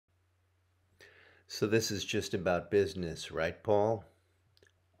So this is just about business, right, Paul?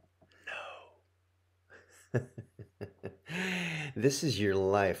 No. This is your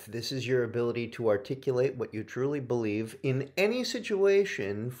life. This is your ability to articulate what you truly believe in any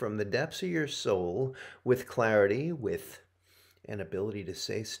situation from the depths of your soul with clarity, with an ability to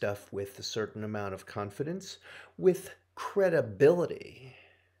say stuff with a certain amount of confidence, with credibility.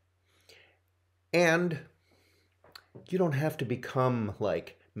 And you don't have to become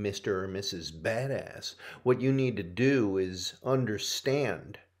like Mr. or Mrs. Badass. What you need to do is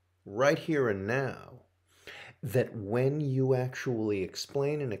understand right here and now that when you actually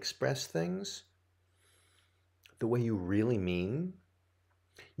explain and express things the way you really mean,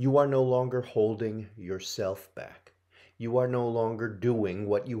 you are no longer holding yourself back. You are no longer doing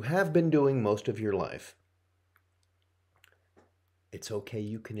what you have been doing most of your life. It's okay,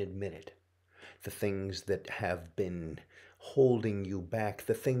 you can admit it. The things that have been holding you back,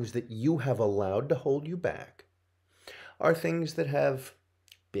 the things that you have allowed to hold you back, are things that have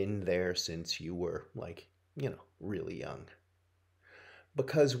been there since you were really young.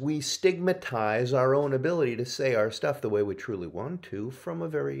 Because we stigmatize our own ability to say our stuff the way we truly want to from a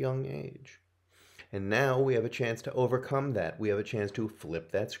very young age. And now we have a chance to overcome that. We have a chance to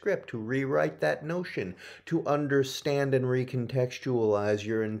flip that script, to rewrite that notion, to understand and recontextualize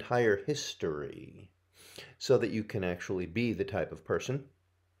your entire history so that you can actually be the type of person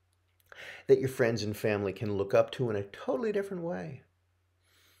that your friends and family can look up to in a totally different way.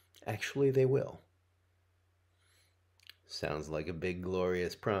 Actually, they will. Sounds like a big,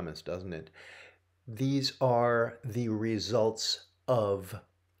 glorious promise, doesn't it? These are the results of,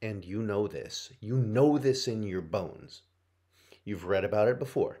 and you know this in your bones. You've read about it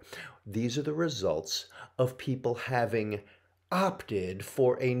before. These are the results of people having opted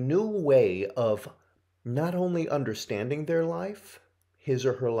for a new way of not only understanding their life, his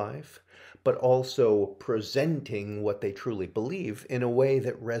or her life, but also presenting what they truly believe in a way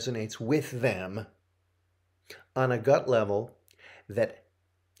that resonates with them on a gut level that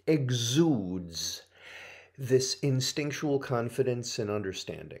exudes this instinctual confidence and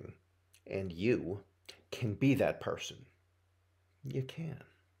understanding. And you can be that person. You can.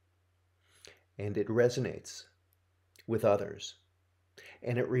 And it resonates with others.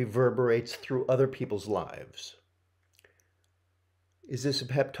 And it reverberates through other people's lives. Is this a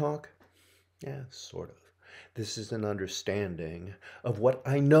pep talk? Yeah, sort of. This is an understanding of what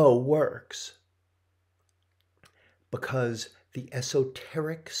I know works. Because the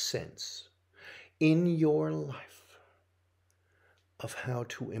esoteric sense in your life of how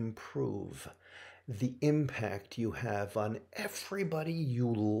to improve the impact you have on everybody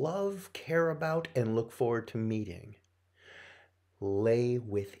you love, care about, and look forward to meeting lay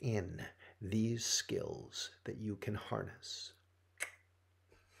within these skills that you can harness